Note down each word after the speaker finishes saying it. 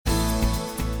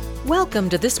Welcome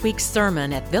to this week's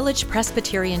sermon at Village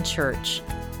Presbyterian Church.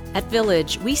 At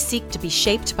Village, we seek to be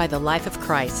shaped by the life of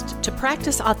Christ, to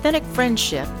practice authentic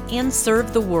friendship, and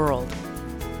serve the world.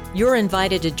 You're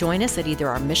invited to join us at either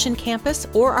our Mission Campus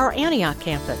or our Antioch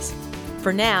campus.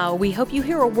 For now, we hope you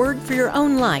hear a word for your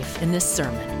own life in this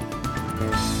sermon.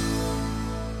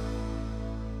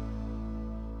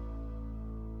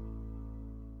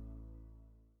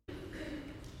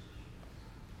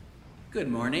 Good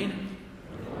morning.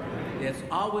 It's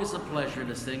always a pleasure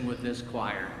to sing with this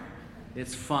choir.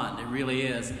 It's fun, it really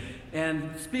is.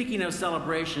 And speaking of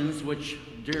celebrations, which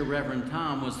dear Reverend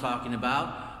Tom was talking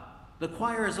about, the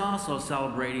choir is also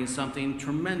celebrating something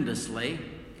tremendously.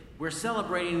 We're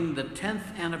celebrating the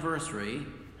 10th anniversary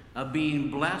of being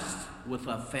blessed with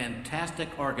a fantastic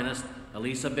organist,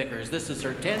 Elisa Bickers. This is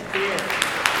her 10th year.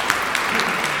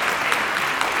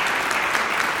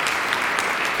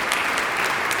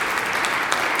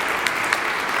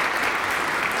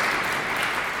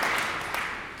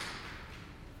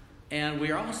 And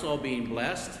we are also being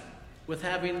blessed with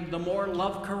having the More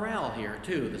Love Chorale here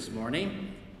too this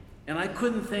morning. And I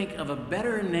couldn't think of a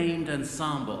better named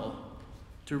ensemble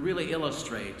to really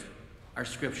illustrate our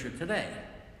scripture today.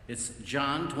 It's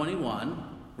John 21,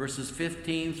 verses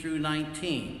 15 through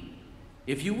 19.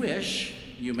 If you wish,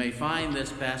 you may find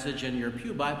this passage in your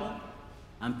Pew Bible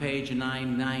on page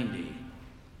 990.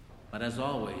 But as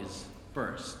always,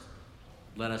 first,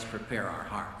 let us prepare our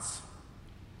hearts.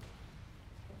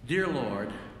 Dear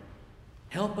Lord,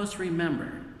 help us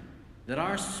remember that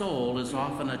our soul is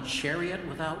often a chariot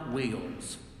without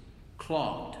wheels,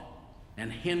 clogged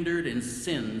and hindered in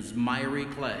sin's miry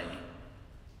clay.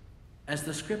 As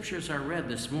the scriptures are read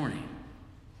this morning,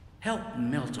 help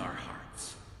melt our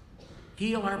hearts,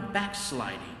 heal our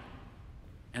backsliding,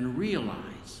 and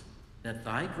realize that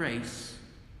thy grace,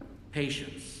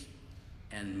 patience,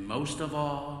 and most of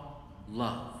all,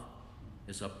 love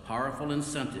is a powerful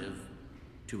incentive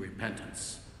to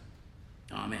repentance.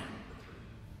 Amen.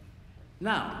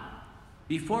 Now,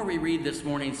 before we read this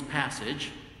morning's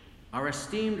passage, our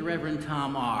esteemed Reverend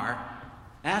Tom R.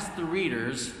 asked the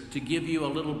readers to give you a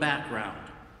little background.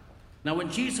 Now, when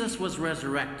Jesus was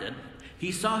resurrected,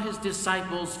 he saw his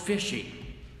disciples fishing.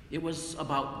 It was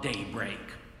about daybreak.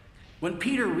 When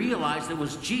Peter realized it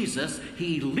was Jesus,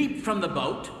 he leaped from the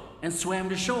boat and swam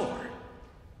to shore.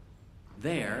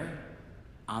 There,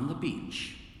 on the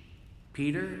beach,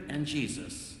 Peter and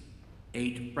Jesus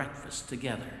ate breakfast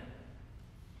together,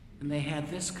 and they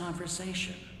had this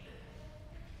conversation.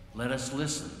 Let us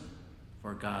listen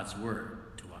for God's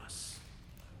word to us.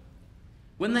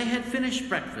 When they had finished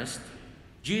breakfast,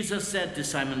 Jesus said to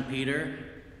Simon Peter,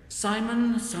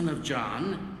 "Simon, son of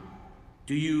John,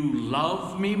 do you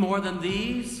love me more than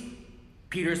these?"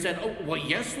 Peter said, "Oh, well,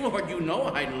 yes, Lord, you know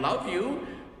I love you."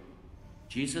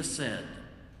 Jesus said,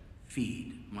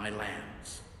 "Feed my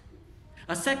lambs."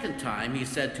 A second time he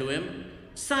said to him,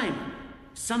 "Simon,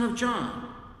 son of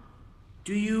John,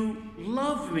 do you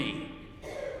love me?"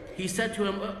 He said to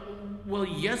him, "Well,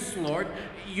 yes, Lord,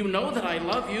 you know that I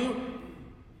love you."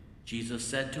 Jesus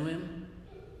said to him,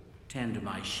 "Tend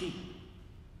my sheep."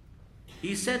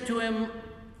 He said to him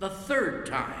the third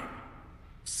time,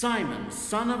 "Simon,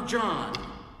 son of John,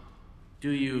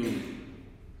 do you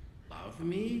love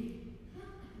me?"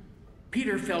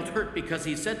 Peter felt hurt because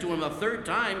he said to him a third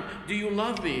time, "Do you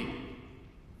love me?"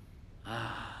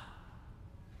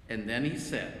 And then he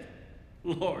said,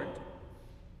 "Lord,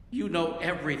 you know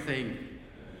everything.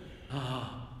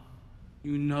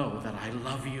 You know that I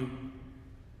love you."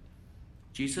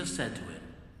 Jesus said to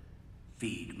him,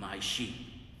 "Feed my sheep.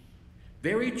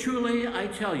 Very truly I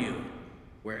tell you,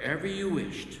 wherever you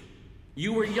wished,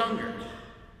 you were younger,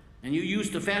 and you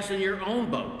used to fasten your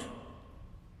own boat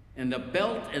and the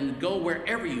belt and go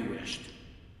wherever you wished.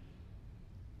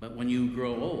 But when you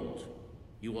grow old,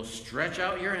 you will stretch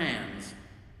out your hands,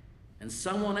 and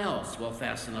someone else will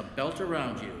fasten a belt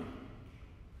around you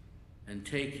and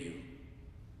take you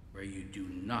where you do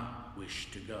not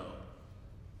wish to go."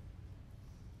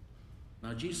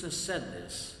 Now, Jesus said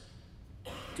this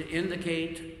to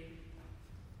indicate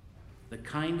the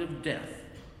kind of death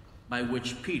by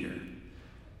which Peter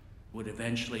would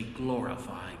eventually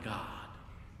glorify God.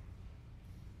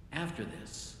 After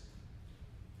this,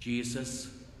 Jesus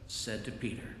said to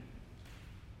Peter,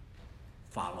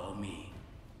 "Follow me."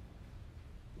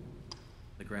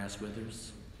 The grass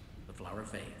withers, the flower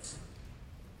fades,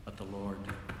 but the Lord's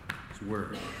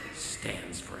word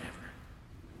stands forever.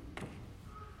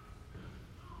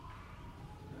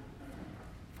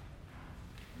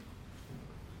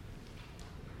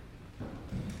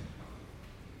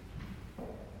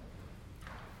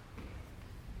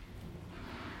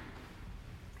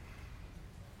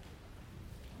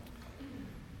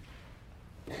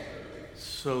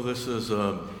 So this is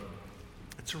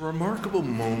it's a remarkable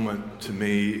moment to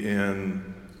me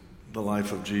in the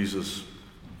life of Jesus.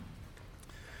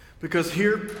 Because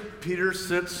here Peter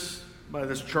sits by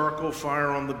this charcoal fire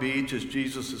on the beach as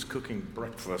Jesus is cooking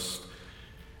breakfast.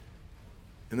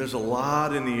 And there's a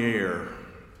lot in the air.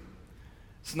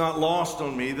 It's not lost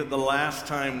on me that the last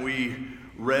time we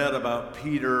read about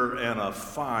Peter and a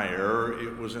fire,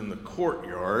 it was in the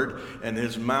courtyard, and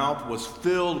his mouth was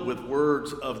filled with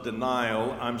words of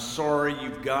denial. I'm sorry,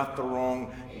 you've got the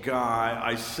wrong guy.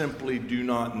 I simply do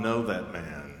not know that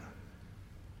man.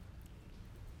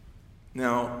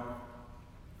 Now,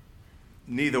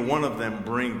 neither one of them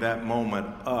bring that moment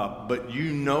up, but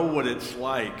you know what it's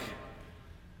like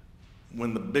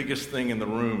when the biggest thing in the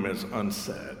room is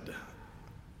unsaid.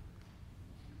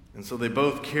 And so they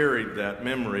both carried that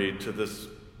memory to this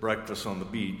breakfast on the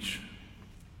beach.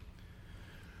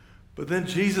 But then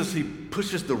Jesus, he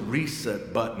pushes the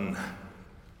reset button.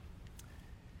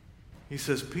 He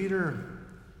says, Peter,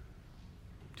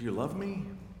 do you love me?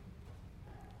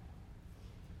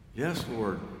 Yes,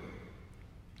 Lord.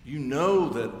 You know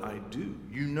that I do.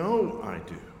 You know I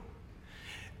do.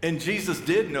 And Jesus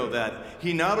did know that.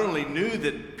 He not only knew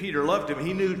that Peter loved him,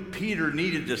 he knew Peter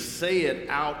needed to say it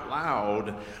out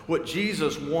loud. What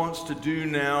Jesus wants to do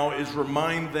now is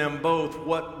remind them both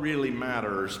what really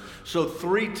matters. So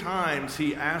 3 times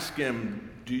he asked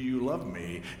him, do you love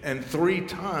me? And 3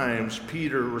 times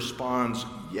Peter responds,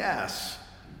 yes.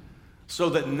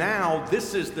 So that now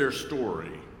this is their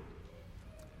story.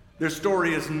 Their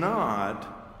story is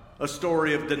not a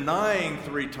story of denying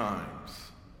 3 times,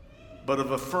 but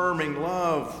of affirming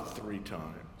love 3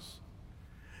 times.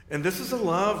 And this is a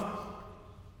love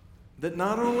that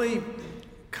not only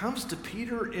comes to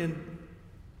Peter in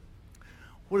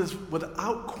what is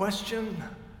without question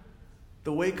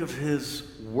the wake of his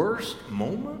worst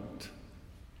moment.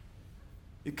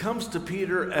 It comes to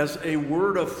Peter as a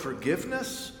word of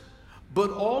forgiveness, but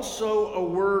also a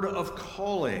word of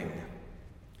calling.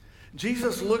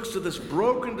 Jesus looks to this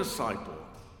broken disciple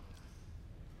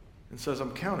and says,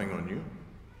 I'm counting on you.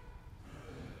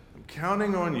 I'm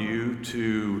counting on you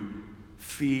to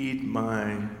feed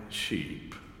my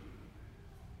sheep.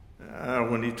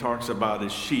 When he talks about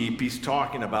his sheep, he's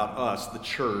talking about us, the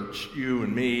church, you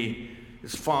and me,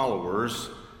 his followers.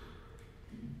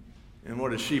 And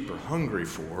what his sheep are hungry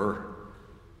for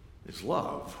is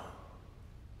love.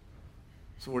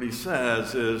 So what he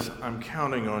says is, I'm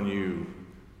counting on you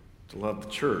to love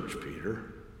the church, Peter.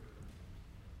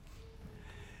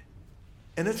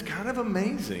 And it's kind of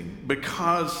amazing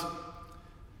because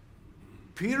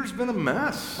Peter's been a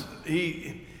mess.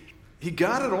 He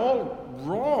got it all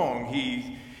wrong.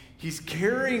 He's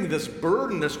carrying this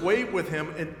burden, this weight with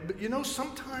him. But you know,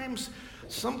 sometimes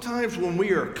when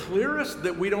we are clearest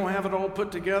that we don't have it all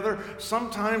put together,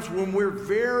 sometimes when we're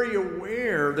very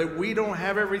aware that we don't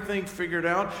have everything figured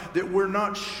out, that we're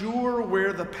not sure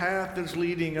where the path is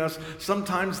leading us,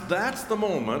 sometimes that's the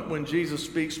moment when Jesus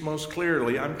speaks most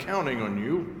clearly. I'm counting on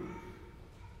you,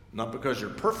 not because you're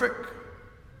perfect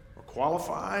or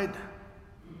qualified,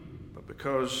 but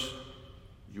because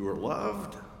you are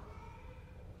loved.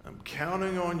 I'm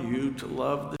counting on you to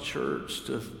love the church,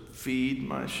 to feed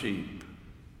my sheep.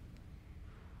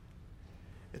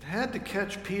 It had to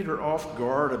catch Peter off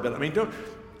guard a bit. I mean,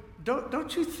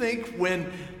 don't you think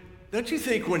when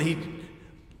he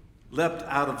leapt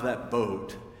out of that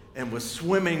boat and was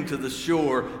swimming to the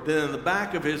shore, that in the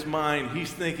back of his mind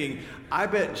he's thinking, I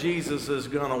bet Jesus is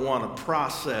going to want to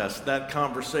process that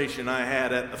conversation I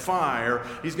had at the fire.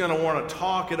 He's going to want to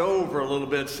talk it over a little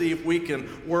bit, see if we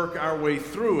can work our way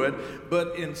through it.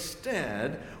 But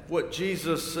instead, what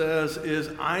Jesus says is,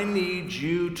 I need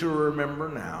you to remember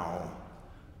now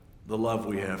the love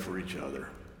we have for each other.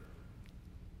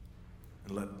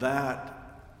 And let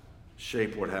that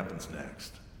shape what happens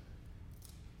next.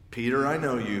 Peter, I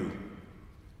know you.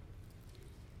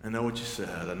 I know what you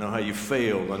said. I know how you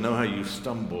failed. I know how you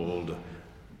stumbled.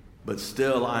 But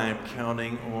still, I am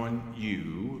counting on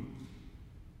you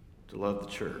to love the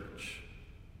church.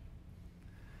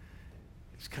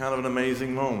 It's kind of an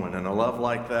amazing moment, and a love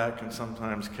like that can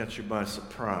sometimes catch you by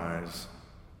surprise.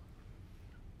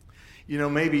 You know,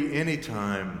 maybe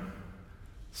anytime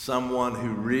someone who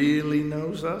really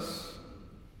knows us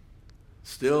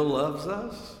still loves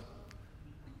us,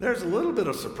 there's a little bit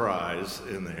of surprise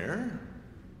in there.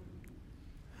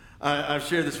 I've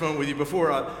shared this moment with you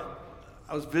before.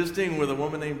 I was visiting with a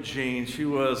woman named Jean. She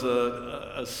was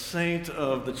a saint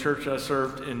of the church I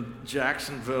served in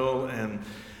Jacksonville, and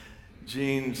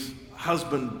Jean's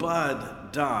husband,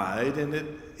 Bud, died, and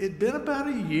it'd been about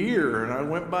a year, and I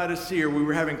went by to see her. We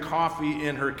were having coffee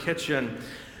in her kitchen,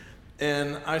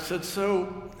 And I said,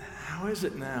 so how is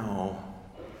it now?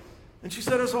 And she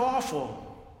said, it's awful.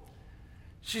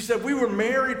 She said, we were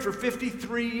married for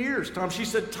 53 years, Tom. She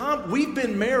said, Tom, we've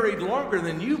been married longer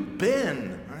than you've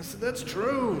been. I said, that's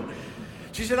true.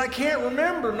 She said, I can't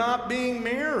remember not being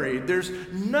married. There's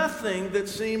nothing that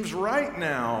seems right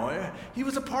now. He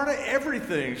was a part of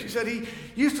everything. She said he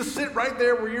used to sit right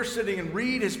there where you're sitting and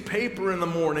read his paper in the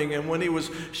morning. And when he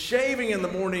was shaving in the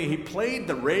morning, he played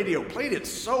the radio, played it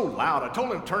so loud. I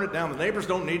told him to turn it down. The neighbors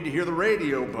don't need to hear the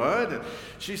radio, bud. And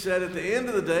she said, at the end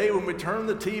of the day, when we turned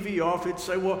the TV off, he'd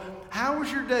say, well, how was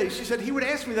your day? She said, he would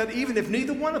ask me that even if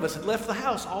neither one of us had left the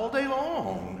house all day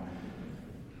long.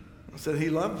 I said, he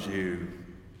loved you.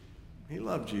 He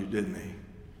loved you, didn't he?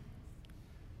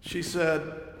 She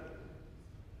said,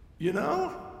 you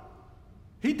know,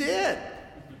 he did.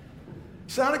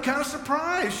 Sounded kind of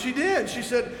surprised. She did. She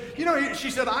said, you know,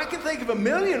 she said, I can think of a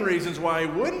million reasons why he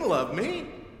wouldn't love me.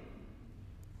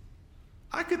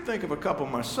 I could think of a couple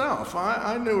myself.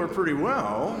 I knew her pretty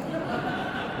well.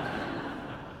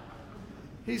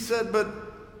 He said, but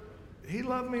he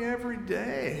loved me every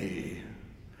day.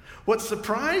 What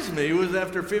surprised me was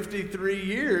after 53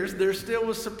 years, there still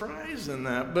was surprise in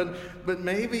that. But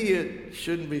maybe it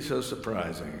shouldn't be so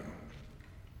surprising.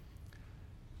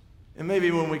 And maybe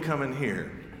when we come in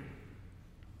here,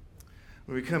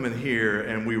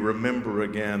 and we remember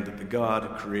again that the God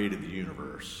who created the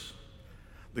universe,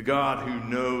 the God who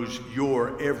knows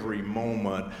your every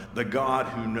moment, the God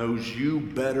who knows you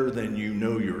better than you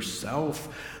know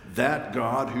yourself, that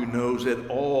God who knows it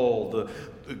all, the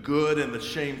good and the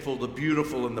shameful, the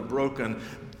beautiful and the broken,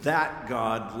 that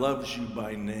God loves you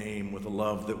by name with a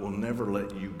love that will never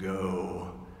let you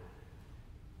go.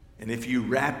 And if you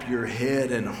wrap your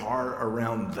head and heart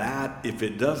around that, if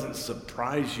it doesn't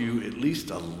surprise you at least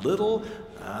a little,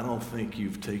 I don't think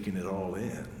you've taken it all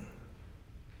in.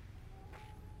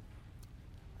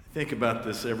 I think about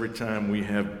this every time we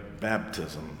have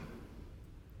baptism.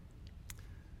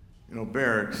 You know,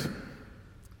 Barracks,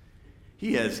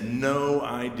 he has no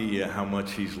idea how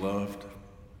much he's loved.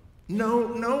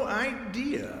 No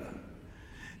idea.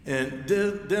 And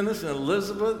Dennis and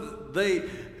Elizabeth,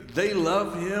 they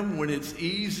love him when it's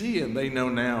easy, and they know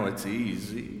now it's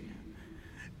easy.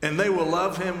 And they will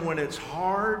love him when it's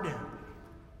hard.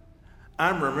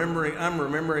 I'm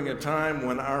remembering a time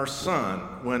when our son,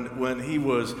 when he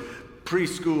was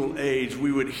preschool age,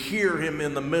 we would hear him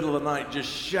in the middle of the night just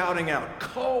shouting out,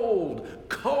 cold,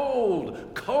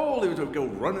 cold, cold. He would go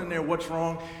running there, what's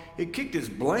wrong? He kicked his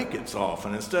blankets off,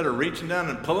 and instead of reaching down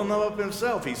and pulling them up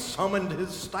himself, he summoned his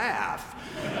staff.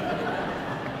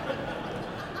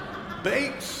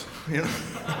 Bates, you know.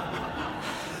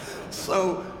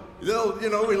 So, you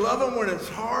know, we love him when it's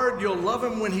hard. You'll love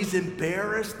him when he's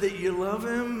embarrassed that you love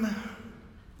him.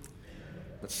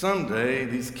 But someday,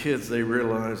 these kids, they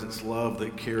realize it's love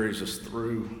that carries us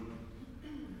through.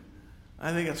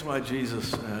 I think that's why Jesus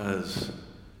says,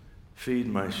 feed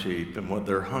my sheep, and what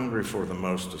they're hungry for the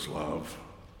most is love.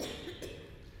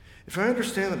 If I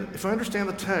understand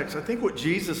the text, I think what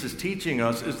Jesus is teaching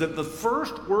us is that the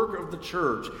first work of the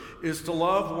church is to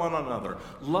love one another.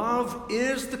 Love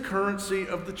is the currency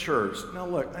of the church. Now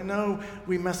look, I know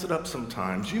we mess it up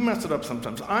sometimes. You mess it up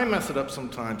sometimes. I mess it up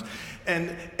sometimes.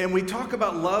 And we talk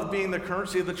about love being the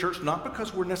currency of the church, not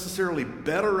because we're necessarily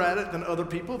better at it than other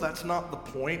people. That's not the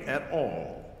point at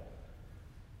all.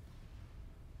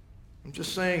 I'm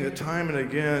just saying that time and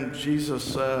again, Jesus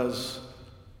says,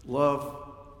 love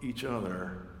each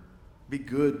other, be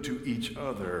good to each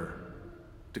other.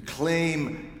 To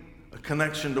claim a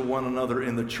connection to one another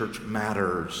in the church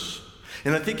matters.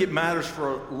 And I think it matters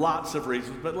for lots of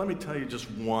reasons, but let me tell you just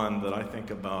one that I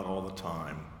think about all the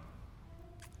time.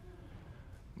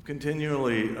 I'm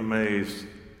continually amazed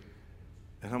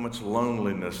at how much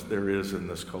loneliness there is in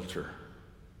this culture.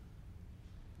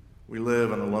 We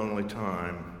live in a lonely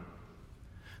time.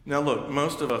 Now look,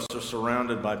 most of us are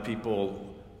surrounded by people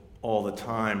all the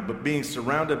time, but being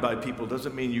surrounded by people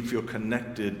doesn't mean you feel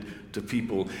connected to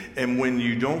people. And when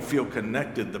you don't feel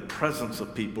connected, the presence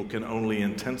of people can only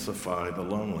intensify the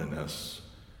loneliness.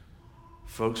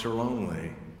 Folks are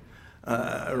lonely.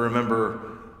 I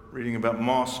remember reading about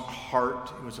Moss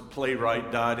Hart. He was a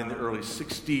playwright, died in the early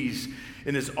 60s.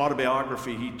 In his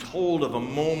autobiography, he told of a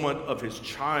moment of his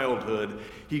childhood.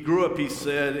 He grew up, he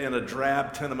said, in a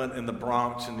drab tenement in the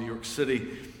Bronx in New York City.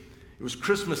 It was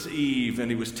Christmas Eve, and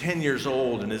he was 10 years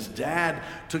old, and his dad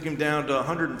took him down to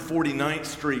 149th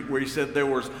Street, where he said there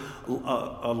was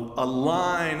a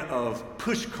line of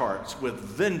push carts with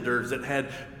vendors that had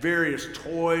various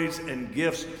toys and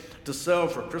gifts to sell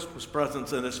for Christmas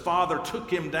presents, and his father took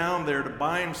him down there to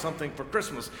buy him something for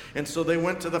Christmas. And so they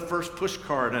went to the first push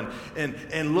cart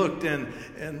and looked,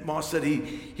 and Moss said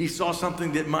he saw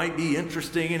something that might be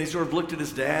interesting, and he sort of looked at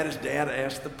his dad. His dad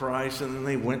asked the price, and then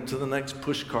they went to the next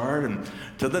push cart and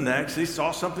to the next. He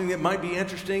saw something that might be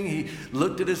interesting. He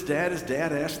looked at his dad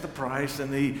asked the price,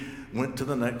 and he went to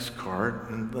the next cart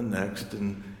and the next.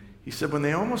 And he said when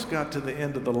they almost got to the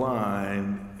end of the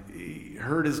line, he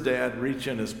heard his dad reach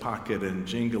in his pocket and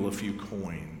jingle a few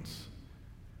coins.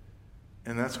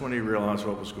 And that's when he realized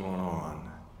what was going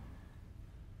on.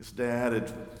 His dad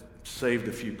had saved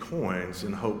a few coins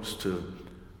in hopes to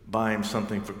buy him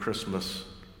something for Christmas,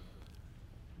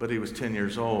 but he was 10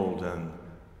 years old, and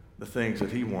the things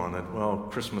that he wanted, well,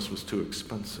 Christmas was too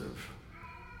expensive.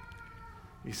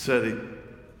 He said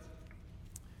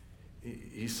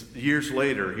years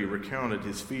later, he recounted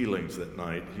his feelings that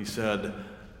night. He said,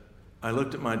 I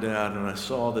looked at my dad and I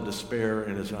saw the despair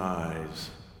in his eyes.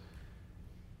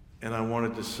 And I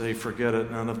wanted to say, forget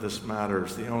it, none of this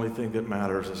matters. The only thing that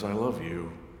matters is I love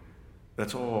you.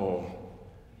 That's all.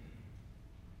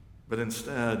 But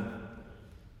instead,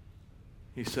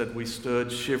 he said, we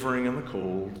stood shivering in the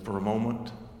cold for a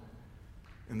moment,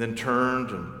 and then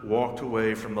turned and walked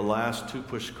away from the last two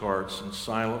push carts and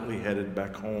silently headed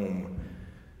back home.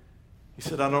 He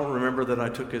said, I don't remember that I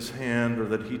took his hand or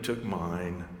that he took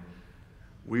mine.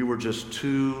 We were just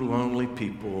two lonely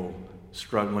people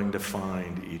struggling to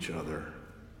find each other.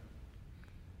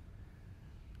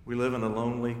 We live in a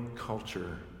lonely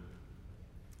culture.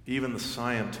 Even the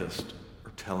scientists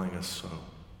are telling us so.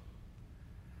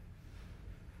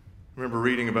 I remember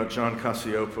reading about John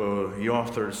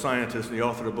Cacioppo, scientist, and he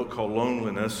authored a book called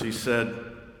Loneliness. He said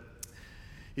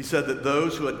that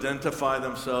those who identify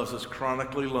themselves as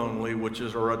chronically lonely, which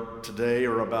today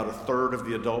are about a third of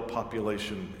the adult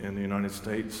population in the United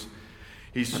States,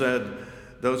 he said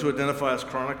those who identify as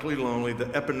chronically lonely, the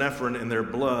epinephrine in their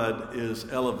blood is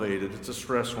elevated. It's a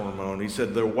stress hormone. He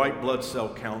said their white blood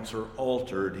cell counts are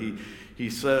altered. He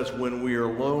says when we are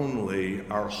lonely,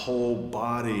 our whole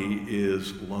body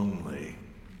is lonely.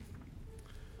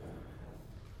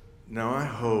 Now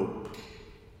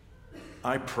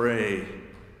I pray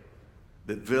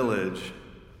that Village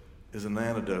is an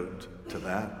antidote to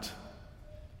that.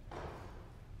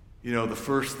 You know, the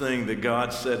first thing that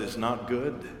God said is not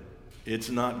good.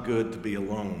 It's not good to be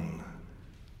alone.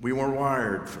 We weren't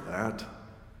wired for that.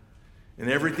 In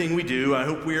everything we do, I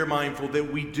hope we are mindful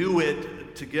that we do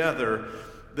it together,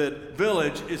 that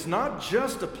Village is not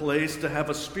just a place to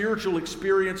have a spiritual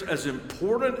experience, as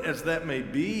important as that may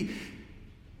be.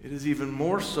 It is even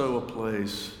more so a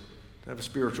place to have a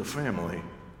spiritual family,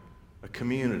 a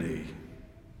community.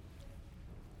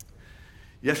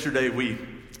 Yesterday, we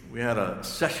had a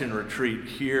session retreat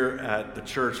here at the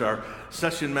church. Our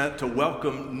session meant to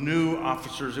welcome new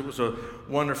officers. It was a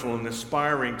wonderful and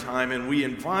inspiring time, and we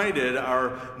invited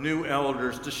our new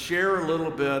elders to share a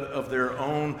little bit of their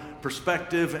own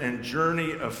perspective and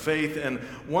journey of faith. And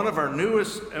one of our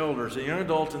newest elders, a young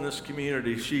adult in this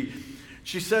community,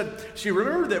 she said she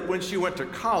remembered that when she went to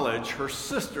college, her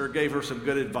sister gave her some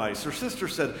good advice. Her sister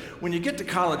said, when you get to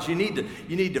college, you need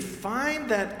to find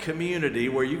that community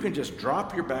where you can just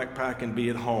drop your backpack and be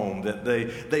at home, that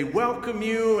they welcome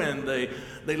you and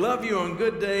they love you on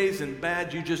good days and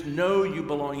bad. You just know you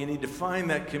belong. You need to find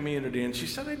that community. And she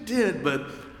said, I did, but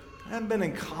I hadn't been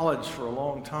in college for a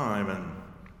long time,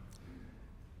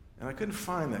 and I couldn't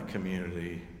find that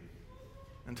community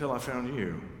until I found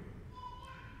you.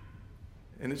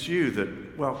 And it's you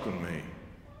that welcomed me.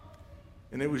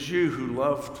 And it was you who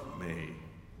loved me.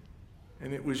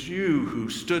 And it was you who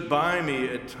stood by me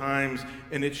at times.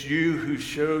 And it's you who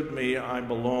showed me I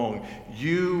belong.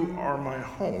 You are my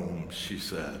home, she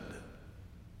said.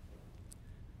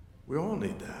 We all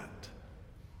need that.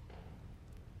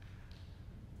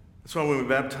 That's why when we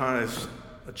baptize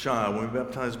a child, when we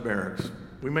baptize Barracks,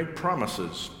 we make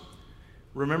promises.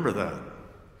 Remember that.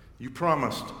 You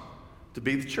promised to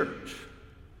be the church.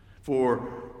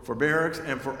 For Barracks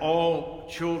and for all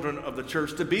children of the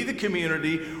church, to be the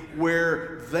community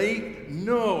where they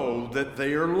know that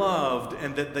they are loved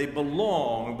and that they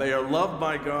belong. They are loved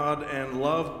by God and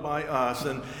loved by us.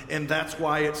 And that's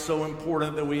why it's so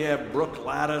important that we have Brooke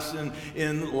Lattis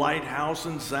in Lighthouse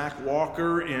and Zach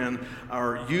Walker in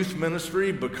our youth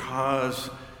ministry, because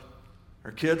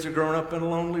our kids are growing up in a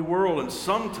lonely world, and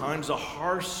sometimes a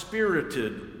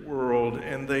harsh-spirited world,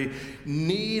 and they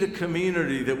need a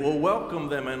community that will welcome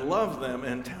them and love them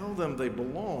and tell them they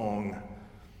belong.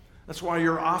 That's why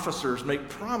your officers make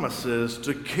promises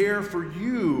to care for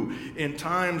you in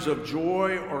times of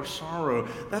joy or sorrow.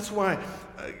 That's why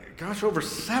over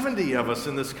 70 of us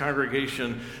in this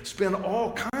congregation spend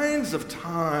all kinds of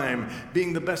time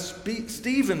being the best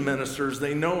Stephen ministers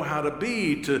they know how to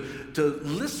be, to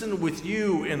listen with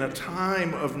you in a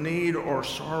time of need or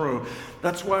sorrow.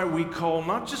 That's why we call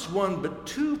not just one, but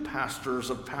two pastors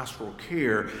of pastoral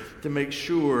care to make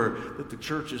sure that the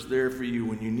church is there for you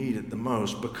when you need it the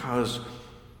most, because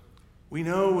we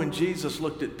know when Jesus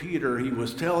looked at Peter, he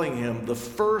was telling him the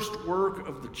first work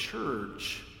of the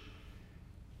church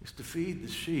is to feed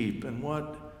the sheep, and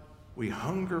what we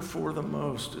hunger for the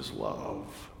most is love.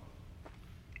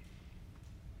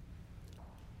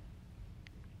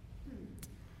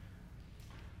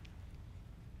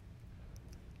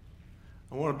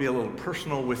 I want to be a little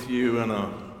personal with you in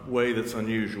a way that's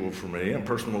unusual for me. I'm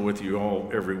personal with you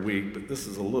all every week, but this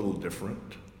is a little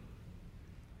different.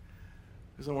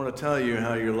 Because I want to tell you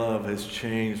how your love has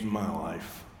changed my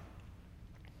life.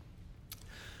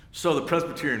 So the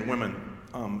Presbyterian women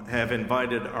have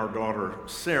invited our daughter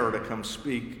Sarah to come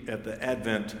speak at the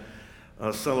Advent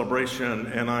celebration,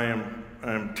 and I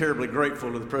am terribly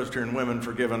grateful to the Presbyterian women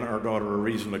for giving our daughter a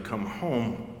reason to come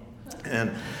home.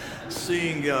 And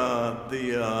seeing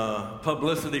the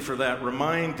publicity for that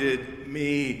reminded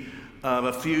me of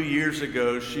a few years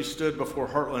ago. She stood before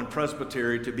Heartland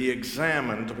Presbytery to be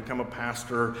examined to become a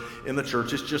pastor in the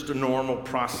church. It's just a normal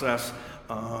process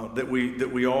that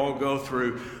we all go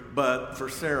through. But for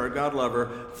Sarah, God love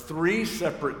her, 3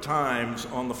 separate times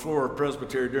on the floor of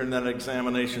Presbytery during that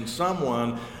examination,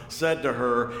 someone said to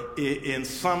her, in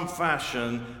some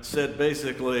fashion, said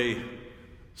basically,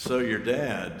 "So your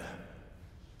dad,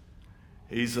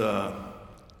 he's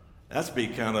that's be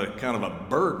kind of a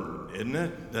burden, isn't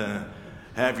it?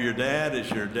 Have your dad as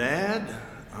your dad."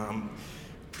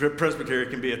 Presbytery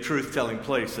can be a truth-telling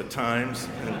place at times.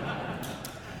 And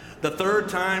the 3rd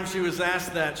time she was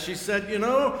asked that, she said, "You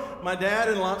know, my dad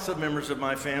and lots of members of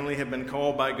my family have been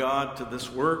called by God to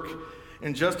this work,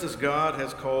 and just as God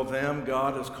has called them,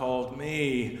 God has called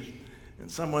me."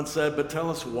 And someone said, "But tell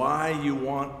us why you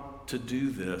want to do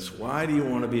this. Why do you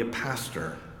want to be a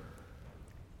pastor?"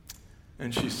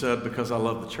 And she said, "Because I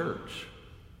love the church.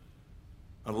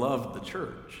 I love the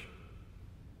church."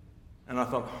 And I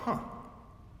thought,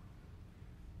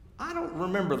 I don't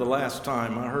remember the last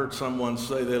time I heard someone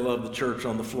say they love the church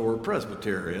on the floor of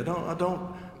Presbytery. I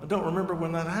don't remember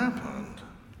when that happened.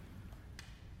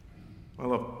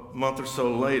 Well, a month or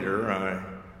so later, I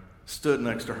stood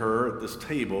next to her at this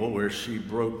table where she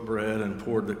broke bread and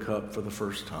poured the cup for the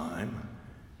first time.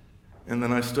 And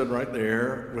then I stood right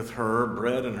there with her,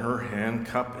 bread in her hand,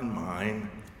 cup in mine,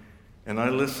 and I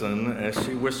listened as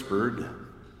she whispered,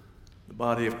 "The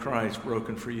body of Christ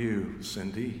broken for you,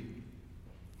 Cindy.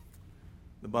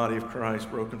 The body of Christ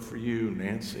broken for you,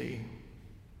 Nancy.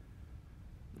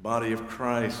 The body of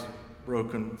Christ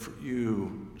broken for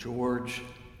you, George.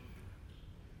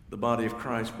 The body of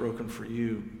Christ broken for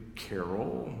you,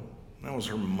 Carol." That was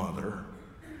her mother.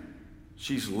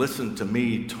 She's listened to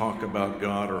me talk about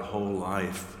God her whole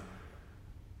life,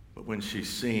 but when she's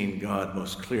seen God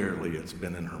most clearly, it's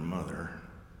been in her mother.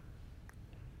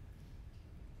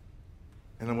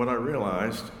 And then what I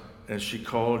realized as she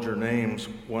called your names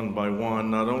one by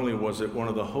one, not only was it one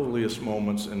of the holiest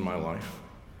moments in my life,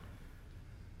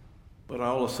 but I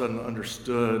all of a sudden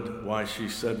understood why she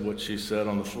said what she said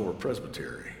on the floor of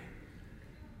Presbytery.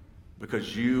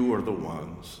 Because you are the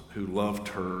ones who loved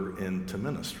her into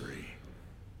ministry.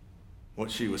 What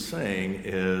she was saying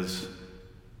is,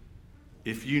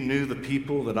 if you knew the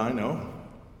people that I know,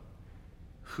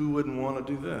 who wouldn't want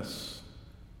to do this?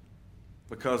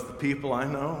 Because the people I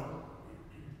know,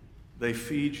 they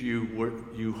feed you what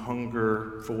you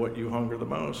hunger for, what you hunger the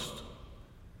most.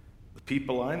 The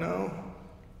people I know,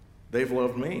 they've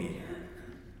loved me,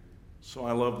 so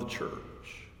I love the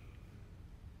church.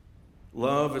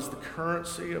 Love is the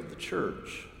currency of the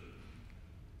church.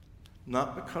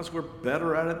 Not because we're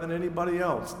better at it than anybody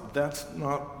else. That's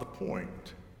not the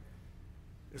point.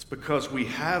 It's because we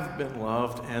have been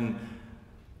loved, and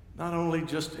not only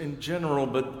just in general,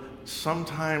 but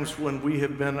sometimes when we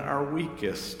have been our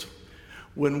weakest,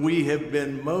 when we have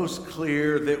been most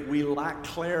clear that we lack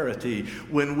clarity,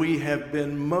 when we have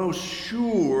been most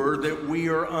sure that we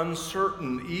are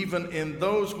uncertain, even in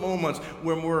those moments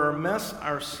when we're a mess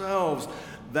ourselves,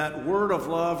 that word of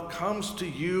love comes to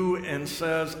you and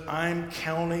says, "I'm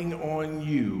counting on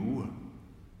you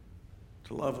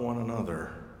to love one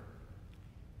another.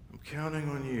 I'm counting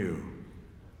on you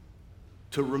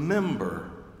to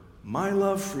remember my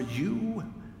love for you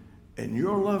and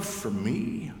your love for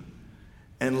me,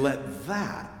 and let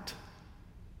that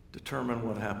determine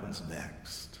what happens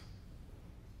next."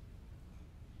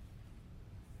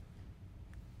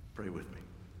 Pray with me.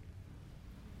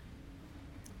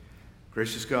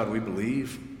 Gracious God, we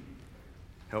believe.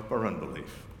 Help our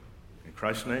unbelief. In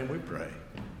Christ's name we pray.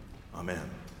 Amen.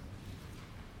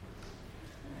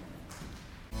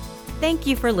 Thank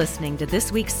you for listening to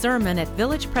this week's sermon at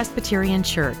Village Presbyterian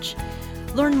Church.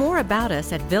 Learn more about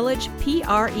us at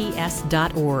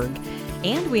villagepres.org,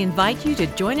 and we invite you to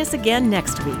join us again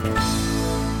next week.